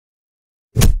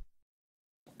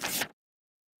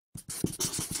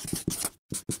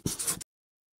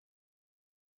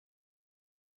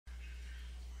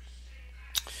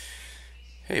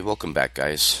Hey, welcome back,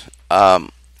 guys. I've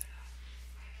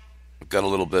got a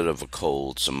little bit of a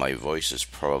cold, so my voice is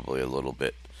probably a little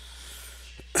bit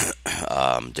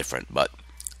different, but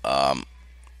um,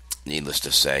 needless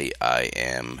to say, I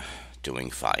am doing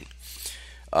fine.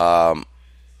 Um,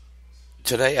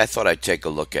 Today, I thought I'd take a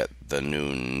look at the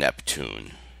new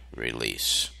Neptune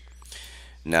release.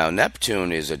 Now,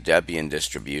 Neptune is a Debian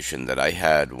distribution that I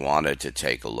had wanted to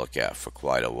take a look at for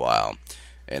quite a while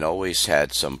and always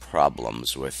had some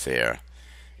problems with their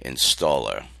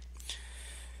installer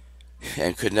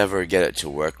and could never get it to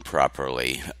work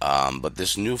properly. But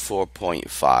this new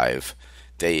 4.5,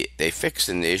 they fixed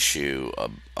an issue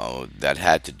that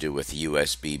had to do with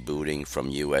USB booting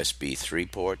from USB 3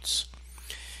 ports.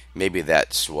 Maybe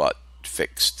that's what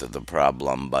fixed the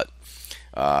problem, but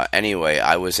anyway,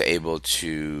 I was able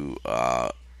to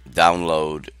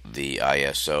download the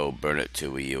ISO, burn it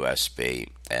to a USB,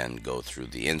 and go through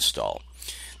the install.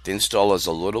 The install is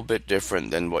a little bit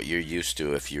different than what you're used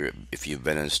to if you've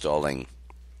been installing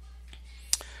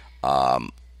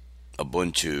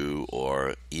Ubuntu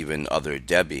or even other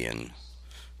Debian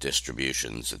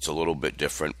distributions. It's a little bit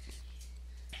different,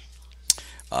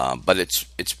 but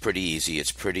it's pretty easy.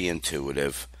 It's pretty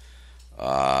intuitive.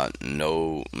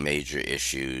 No major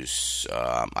issues.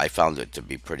 I found it to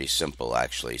be pretty simple,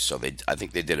 actually. So I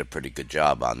think they did a pretty good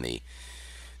job on the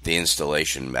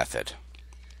installation method.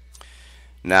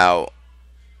 Now,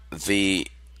 the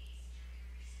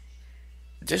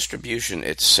distribution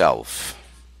itself,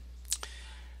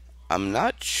 I'm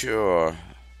not sure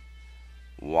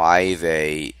why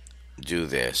they do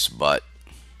this, but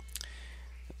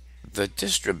the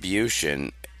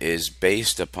distribution is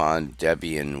based upon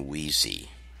Debian Wheezy,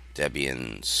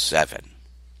 Debian 7.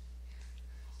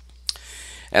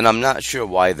 And I'm not sure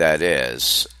why that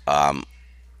is.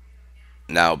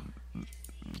 Now,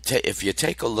 if you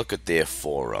take a look at their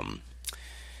forum,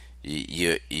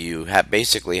 you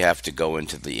basically have to go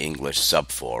into the English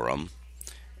subforum,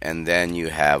 and then you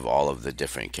have all of the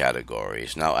different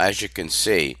categories. Now, as you can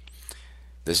see,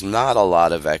 there's not a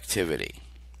lot of activity.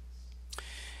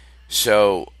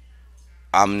 So,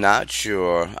 I'm not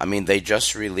sure. I mean, they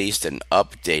just released an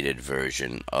updated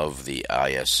version of the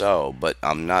ISO, but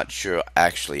I'm not sure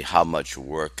actually how much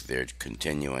work they're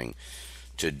continuing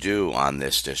to do on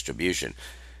this distribution.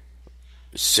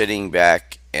 Sitting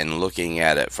back and looking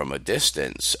at it from a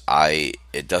distance,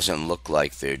 it doesn't look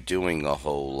like they're doing a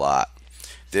whole lot.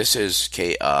 This is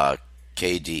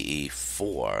KDE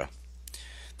 4.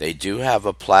 They do have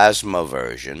a Plasma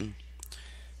version.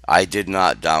 I did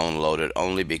not download it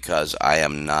only because I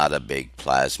am not a big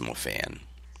Plasma fan.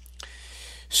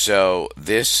 So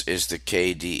this is the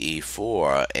KDE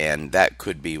 4, and that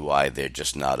could be why they're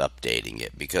just not updating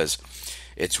it, because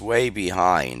it's way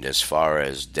behind as far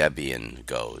as Debian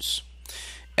goes.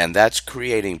 And that's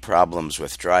creating problems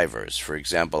with drivers. For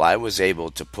example, I was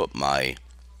able to put my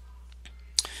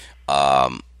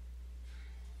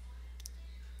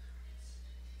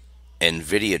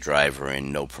NVIDIA driver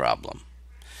in no problem.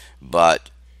 But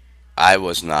I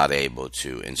was not able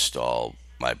to install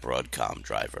my Broadcom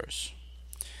drivers.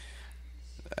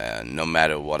 No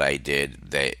matter what I did,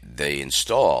 they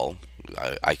install.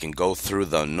 I can go through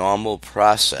the normal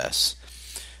process,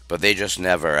 but they just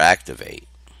never activate.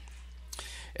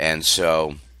 And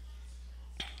so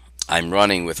I'm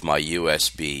running with my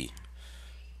USB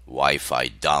Wi-Fi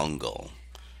dongle,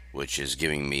 which is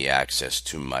giving me access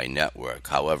to my network.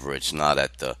 However, it's not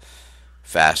at the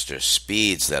faster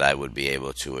speeds that I would be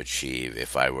able to achieve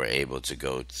if I were able to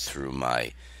go through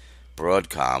my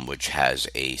Broadcom, which has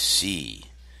AC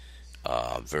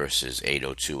versus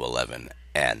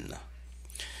 802.11n.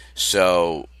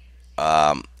 So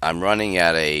I'm running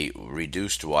at a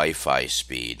reduced Wi-Fi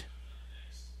speed,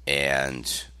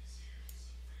 and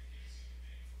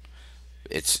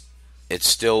it's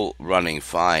still running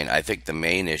fine. I think the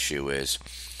main issue is,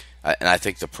 and I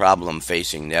think the problem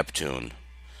facing Neptune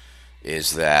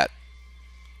is that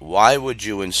why would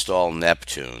you install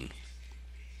Neptune,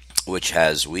 which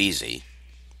has Wheezy?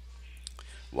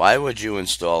 Why would you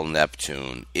install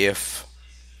Neptune if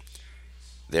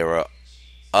there are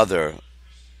other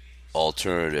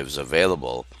alternatives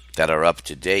available that are up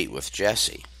to date with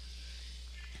Xfce?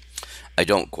 I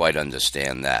don't quite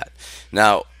understand that.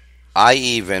 Now, I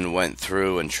even went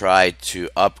through and tried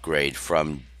to upgrade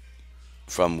from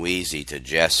Wheezy to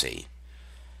Xfce,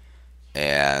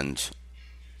 and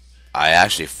I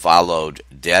actually followed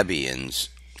Debian's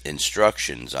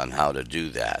instructions on how to do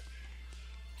that,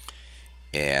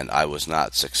 and I was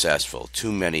not successful.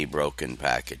 Too many broken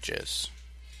packages.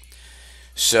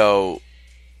 So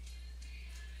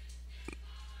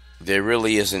there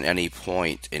really isn't any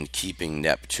point in keeping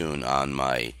Neptune on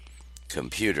my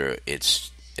computer.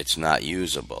 It's not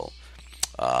usable.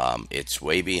 It's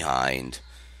way behind.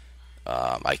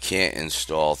 I can't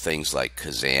install things like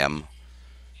Kazam.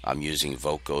 I'm using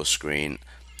VocoScreen.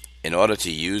 In order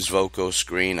to use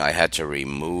VocoScreen, I had to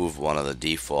remove one of the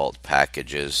default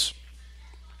packages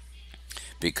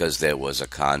because there was a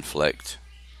conflict,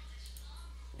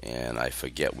 and I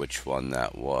forget which one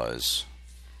that was.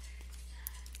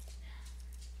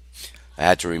 I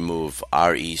had to remove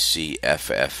RECFFmpeg.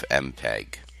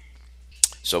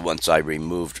 So once I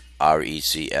removed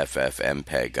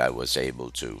RECFFmpeg, I was able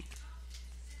to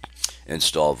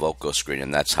install VocoScreen,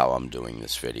 and that's how I'm doing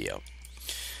this video.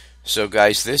 So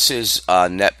guys, this is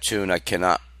Neptune. I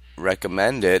cannot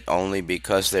recommend it only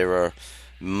because there are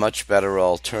much better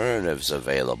alternatives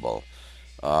available.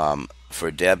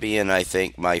 For Debian, I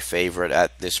think my favorite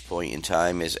at this point in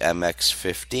time is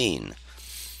MX15.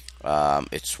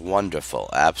 It's wonderful,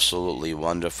 absolutely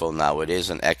wonderful. Now it is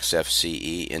an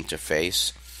Xfce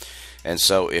interface, and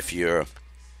so if you're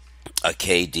a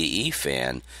KDE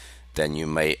fan, then you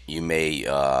may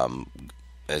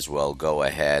as well go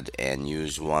ahead and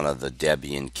use one of the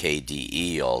Debian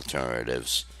KDE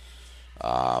alternatives,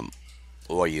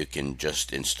 or you can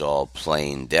just install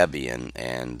plain Debian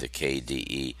and the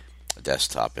KDE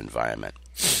desktop environment.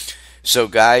 So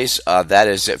guys, that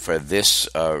is it for this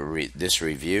this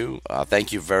review.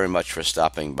 Thank you very much for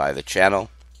stopping by the channel,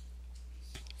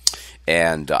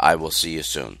 and I will see you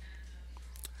soon.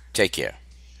 Take care.